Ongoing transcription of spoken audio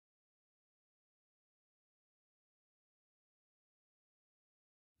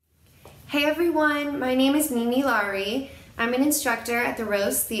Hey everyone, my name is Mimi Lawry. I'm an instructor at the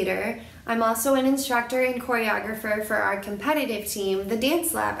Rose Theater. I'm also an instructor and choreographer for our competitive team, the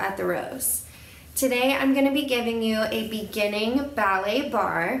Dance Lab at the Rose. Today I'm going to be giving you a beginning ballet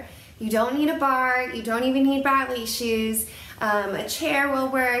bar. You don't need a bar, you don't even need ballet shoes. A chair will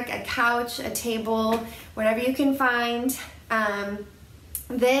work, a couch, a table, whatever you can find.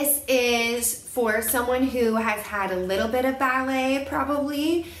 This is for someone who has had a little bit of ballet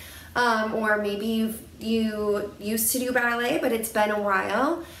probably, or maybe you used to do ballet but it's been a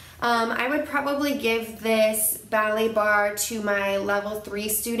while. I would probably give this ballet bar to my level 3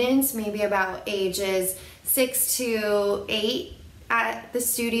 students, maybe about ages 6 to 8 at the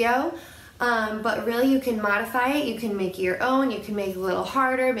studio. But really you can modify it, you can make it your own, you can make it a little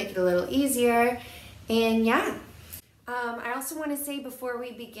harder, make it a little easier, and yeah. I also want to say before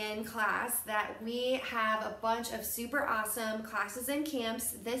we begin class that we have a bunch of super awesome classes and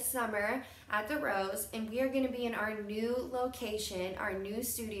camps this summer at the Rose, and we are going to be in our new location, our new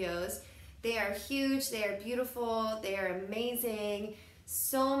studios. They are huge, they are beautiful, they are amazing,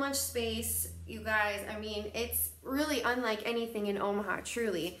 so much space, you guys. I mean, it's really unlike anything in Omaha,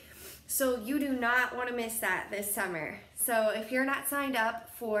 truly. So you do not want to miss that this summer. So if you're not signed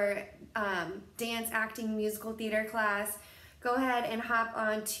up for dance, acting, musical theater class, go ahead and hop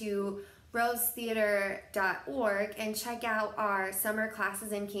on to rosetheater.org and check out our summer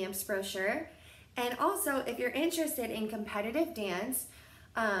classes and camps brochure. And also, if you're interested in competitive dance,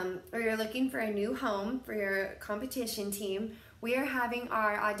 or you're looking for a new home for your competition team, we are having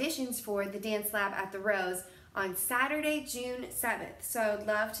our auditions for the Dance Lab at the Rose on Saturday, June 7th. So I'd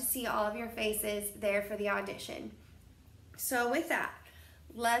love to see all of your faces there for the audition. So with that,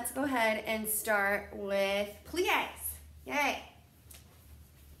 let's go ahead and start with pliés. Yay!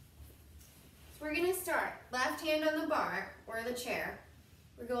 So we're gonna start left hand on the bar or the chair.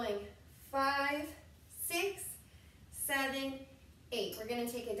 We're going 5, 6, 7, 8. We're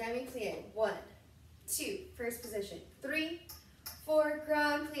gonna take a demi-plié. 1, 2, first position. 3, 4,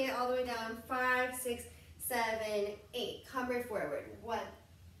 grand plié all the way down. 5, 6, 7, 8. Come right forward. 1,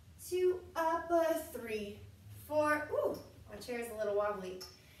 2, up, 3, 4. Ooh, my chair is a little wobbly.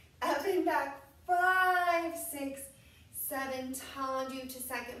 Up and back. 5, 6, 7. Tendu to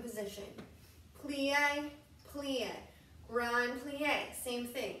second position. Plié, plié. Grand plié. Same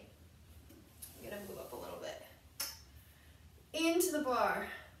thing. I'm gonna move up a little bit. Into the bar.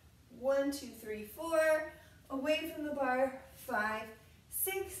 1, 2, 3, 4. Away from the bar. 5,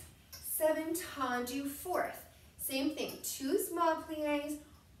 6, 7, tendu, fourth. Same thing, 2 small pliés,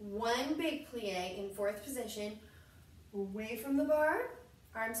 1 big plié in fourth position. Away from the bar,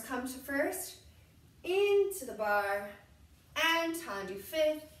 arms come to first, into the bar, and tendu,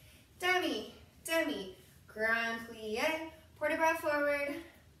 fifth. Demi, demi, grand plié, port de bras forward,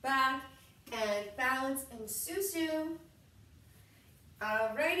 back, and balance, and sous-sus.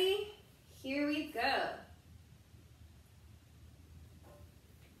 Alrighty, here we go.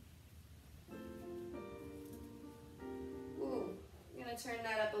 Turn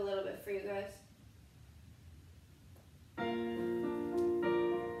that up a little bit for you guys.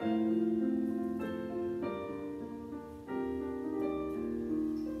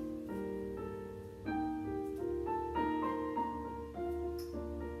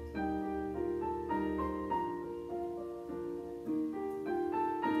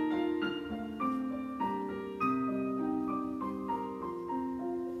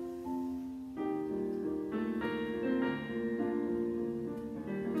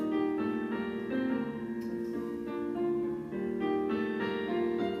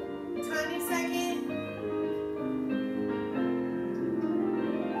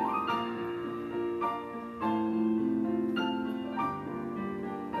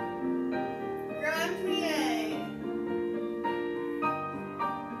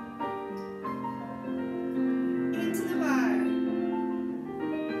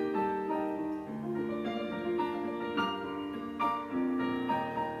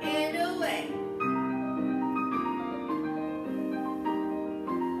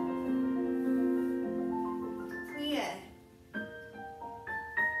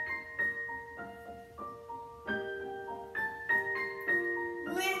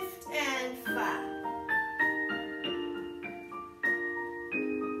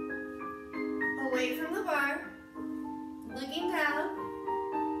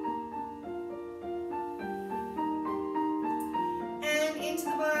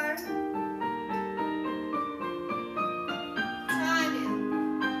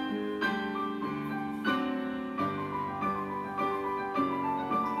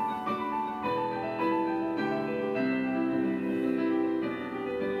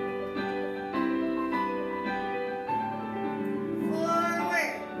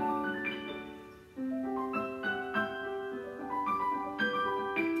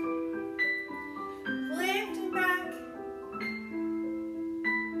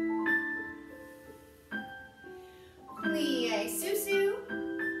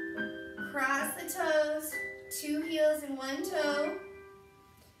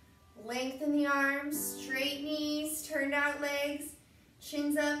 the arms, straight knees, turned out legs,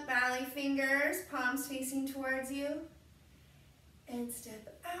 shins up, ballet fingers, palms facing towards you. And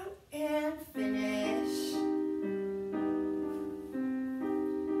step out and finish.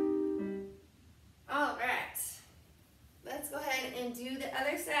 All right. Let's go ahead and do the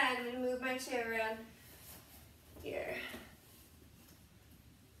other side. I'm going to move my chair around here.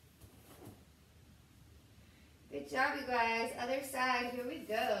 Good job, you guys. Other side. Here we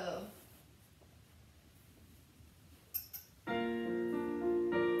go.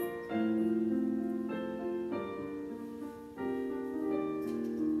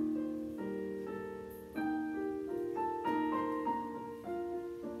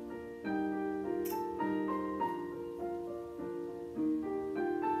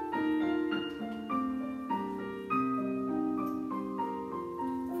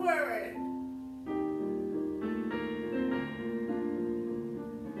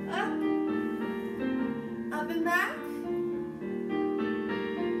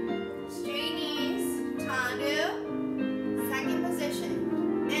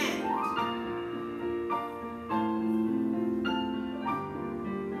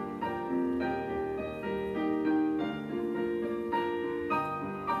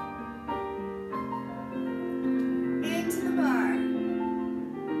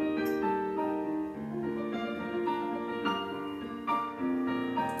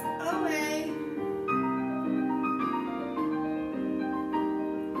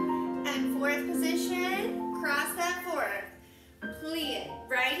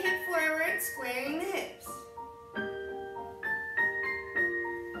 Squaring the hips.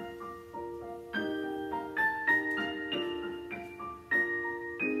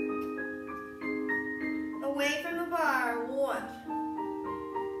 Away from the bar, 1.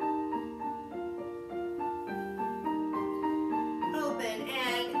 Open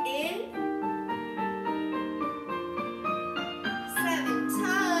and in. 7,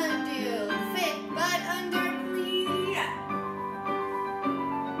 Tandu, fit, butt under, plie.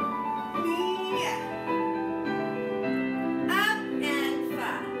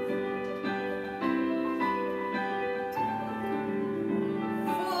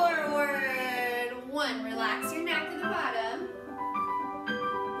 Relax your neck at the bottom.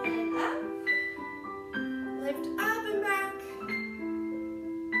 And up. Lift up and back.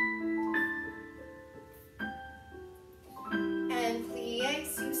 And plie,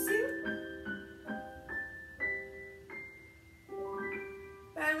 susu.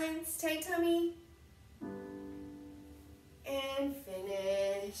 Balance, tight tummy. And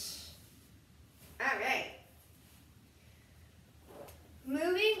finish. All right.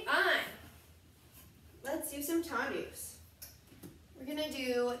 Moving on. Let's do some tandus. We're gonna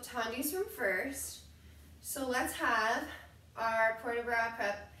do tandus from first. So let's have our port de bras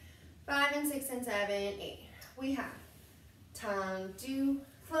prep 5 and 6 and 7, 8. We have tandu,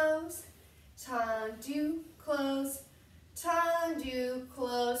 close, tandu, close, tandu,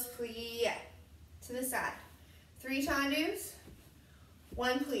 close, plie. To the side. 3 tandus,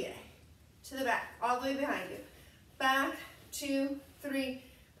 1 plie. To the back, all the way behind you. Back, 2, 3,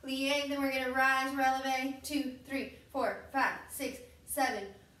 plie, then we're going to rise, releve, 2, 3, 4, 5, 6, 7,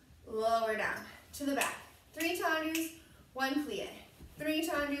 lower down, to the back. 3 tandus, 1 plie. 3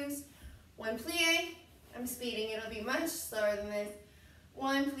 tandus, 1 plie. I'm speeding, it'll be much slower than this.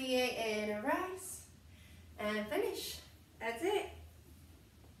 1 plie and a rise, and finish. That's it.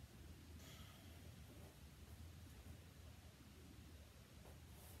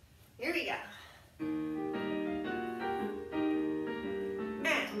 Here we go.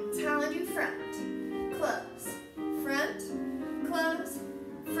 Tandu front, close, front,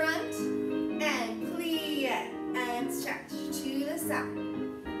 and plie, and stretch to the side.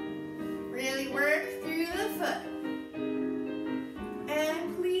 Really work through the foot.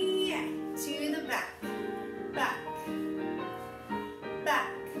 And plie to the back, back.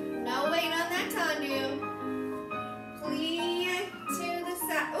 No weight on that tandu. Plie to the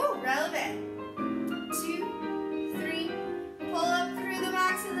side. Oh, releve.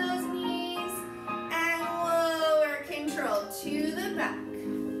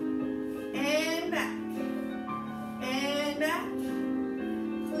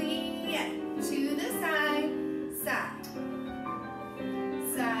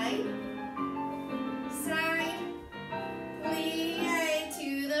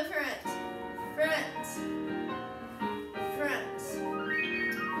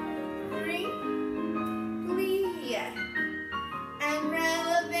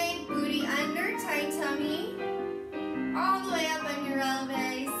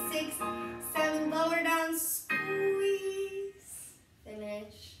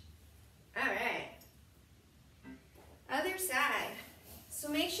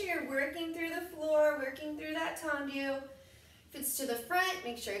 working through the floor, working through that tendu. If it's to the front,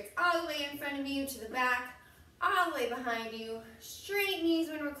 make sure it's all the way in front of you, to the back, all the way behind you. Straight knees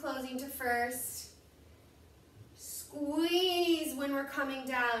when we're closing to first. Squeeze when we're coming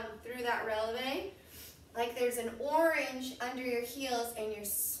down through that releve. Like there's an orange under your heels and you're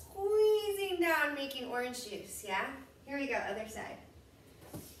squeezing down, making orange juice, yeah? Here we go, other side.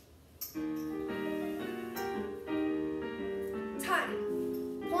 Time.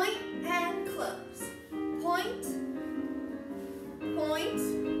 Point and close. Point, point,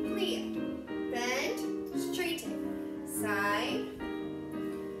 plie. Bend, straighten. Side,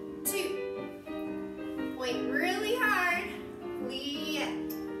 two. Point really hard,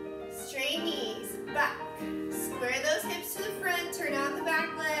 plie. Straight knees, back. Square those hips to the front, turn out the back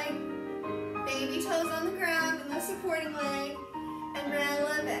leg. Baby toes on the ground and the supporting leg. And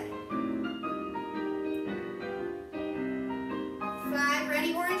releve. 5,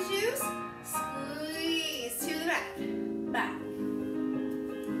 ready, orange juice. Squeeze to the back. Back.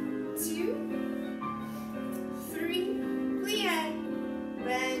 2, 3, plie.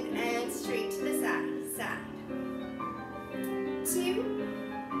 Bend and straight to the side. Side. 2,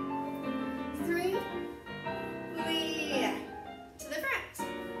 3, plie. To the front.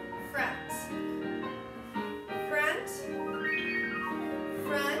 Front. Front.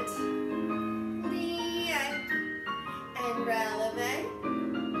 Front. Plie. And releve.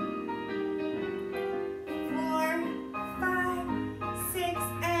 4, 5, 6,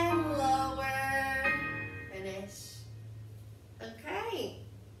 and lower. Finish. Okay.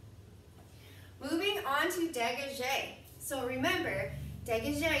 Moving on to dégagé. So remember,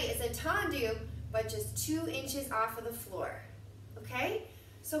 dégagé is a tendu, but just 2 inches off of the floor. Okay?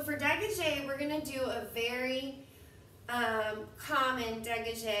 So for dégagé, we're going to do a very common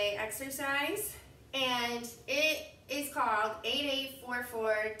dégagé exercise, and it is called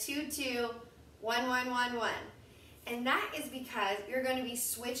 8844221111. And that is because you're going to be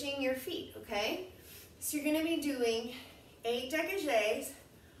switching your feet, okay? So you're going to be doing 8 dégagés,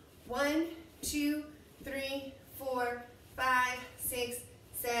 1, 2, 3, 4, 5, 6,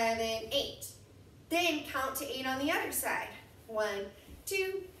 7, 8. Then count to 8 on the other side. 1,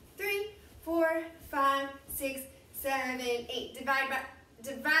 2, 3, 4, 5, 6, 7, 8.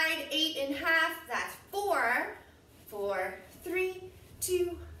 Divide 8 in half. That's 4. 4, 3,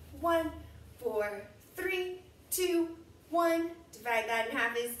 2, 1. 4, 3, 2, 1. Divide that in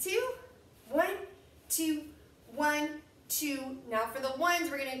half is 2. 1, 2, 1, 2. Now for the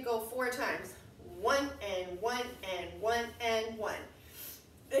ones, we're going to go 4 times. 1 and 1 and 1 and 1.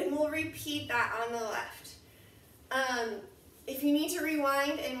 Then we'll repeat that on the left. If you need to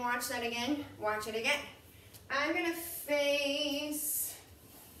rewind and watch that again, watch it again. I'm gonna face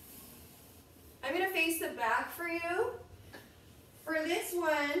the back for you. For this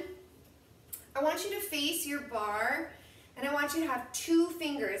one, I want you to face your bar, and I want you to have 2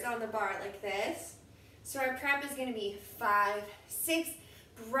 fingers on the bar like this. So our prep is gonna be 5, 6,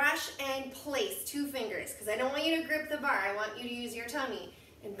 brush and place 2 fingers, because I don't want you to grip the bar. I want you to use your tummy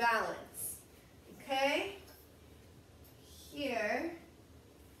and balance. Okay? Here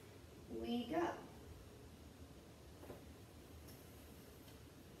we go.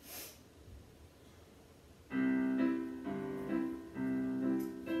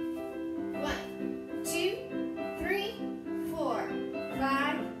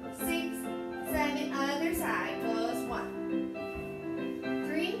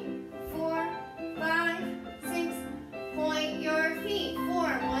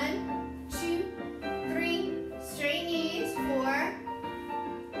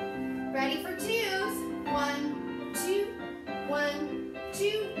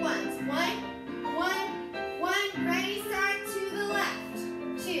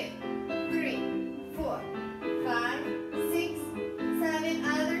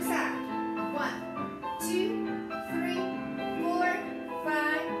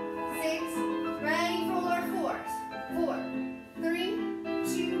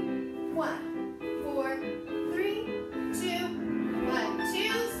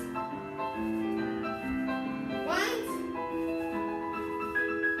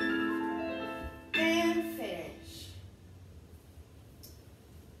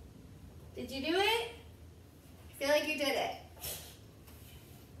 Did you do it? I feel like you did it.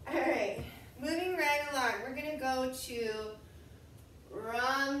 All right, moving right along. We're gonna go to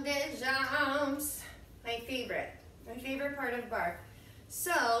rond de jambes, my favorite part of bar.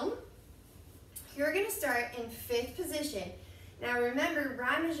 So you're gonna start in 5th position. Now remember,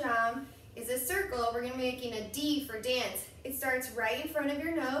 rond de jambe is a circle. We're gonna be making a D for dance. It starts right in front of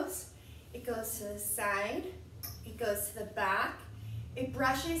your nose. It goes to the side. It goes to the back. it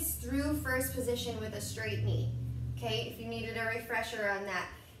brushes through first position with a straight knee. Okay, if you needed a refresher on that.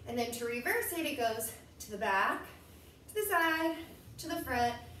 And then to reverse it, it goes to the back, to the side, to the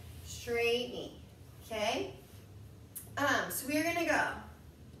front, straight knee. Okay? So we're gonna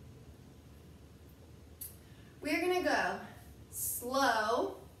go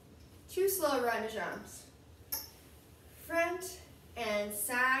slow, 2 slow rond de jambes. Front and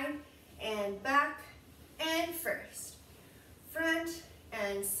side and back and first. Front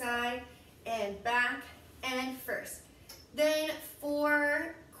and side and back and first. Then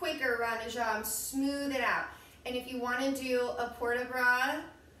 4 quicker rond de jambes, smooth it out. And if you want to do a port-de-bras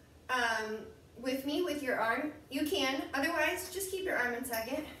with me, with your arm, you can. Otherwise, just keep your arm in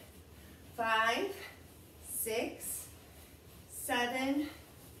second. 5, 6, 7,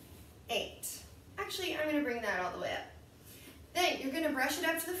 8. Actually, I'm going to bring that all the way up. Then you're going to brush it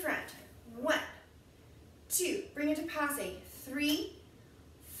up to the front. 1, 2, bring it to passe. 3,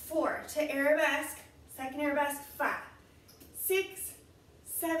 4, to arabesque, second arabesque, 5, 6,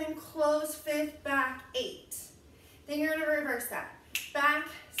 7, close, 5th, back, 8. Then you're going to reverse that. Back,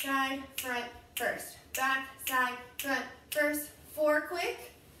 side, front, first. Back, side, front, first. 4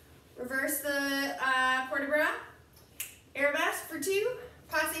 quick. Reverse the port-de-bras. Arabesque for 2.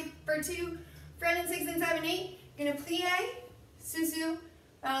 Passe for 2. Front and 6 and 7, 8. You're going to plie, sous,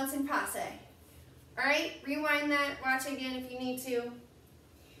 balance, and passe. All right, rewind that. Watch again if you need to.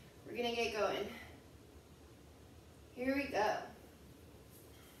 We're going to get going. Here we go.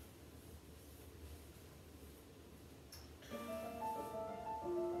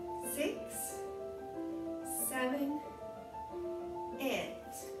 6, 7, and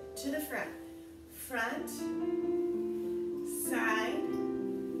to the front. Front, side,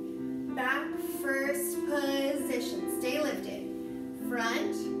 back, first position. Stay lifted.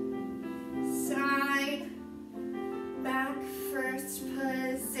 Front, side, back, first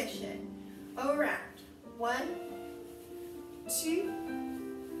position. Around. 1, 2,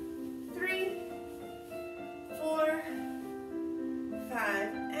 3, 4,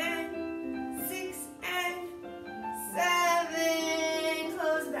 5, and 6, and 7.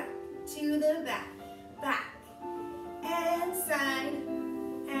 Close back to the back, back, and side,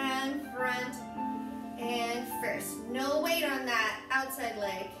 and front, and first. No weight on that outside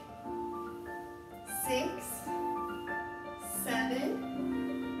leg. 6, 7,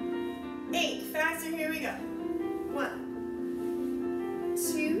 8. Faster, here we go. 1,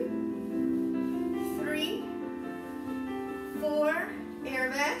 2, 3, 4,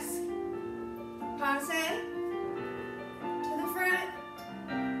 arabesque, passe, to the front,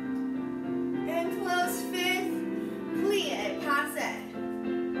 and close, 5th, plie, passe.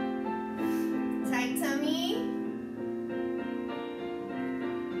 Tight tummy,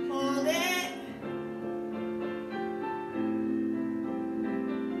 hold it,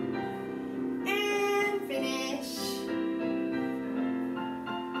 and finish.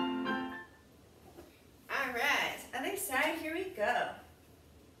 All right, other side, here we go.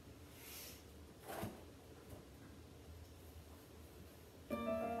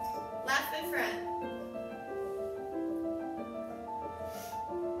 Left and front.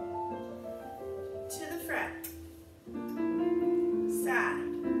 To the front. Side.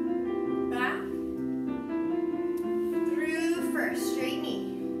 Back. Through first. Straight knee.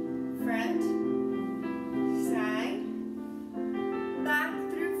 Front. Side. Back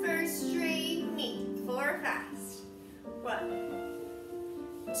through first. Straight knee. 4 fast. 1,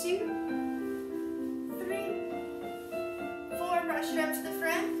 2, 3, 4. Brush it up to the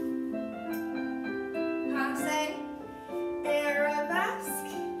front. Passe,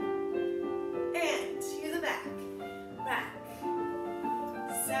 arabesque, and to the back, back,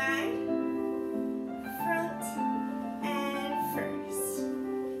 side, front, and first,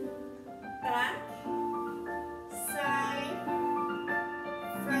 back, side,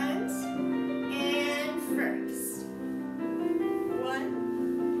 front, and first. 1,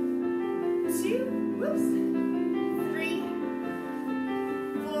 2, whoops, 3,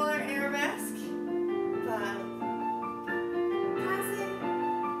 4, arabesque. 5, passe,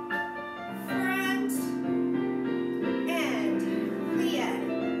 front, and plie,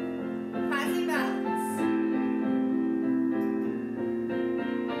 passe, balance.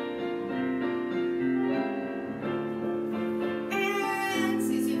 And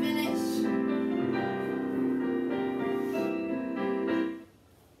Susie, finish.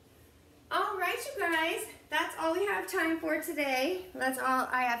 All right, you guys, that's all we have time for today. That's all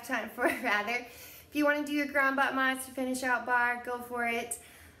I have time for, rather. If you want to do your grand bat mas to finish out bar, go for it.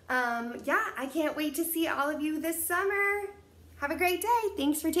 Yeah, I can't wait to see all of you this summer. Have a great day.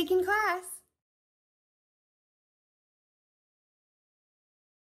 Thanks for taking class.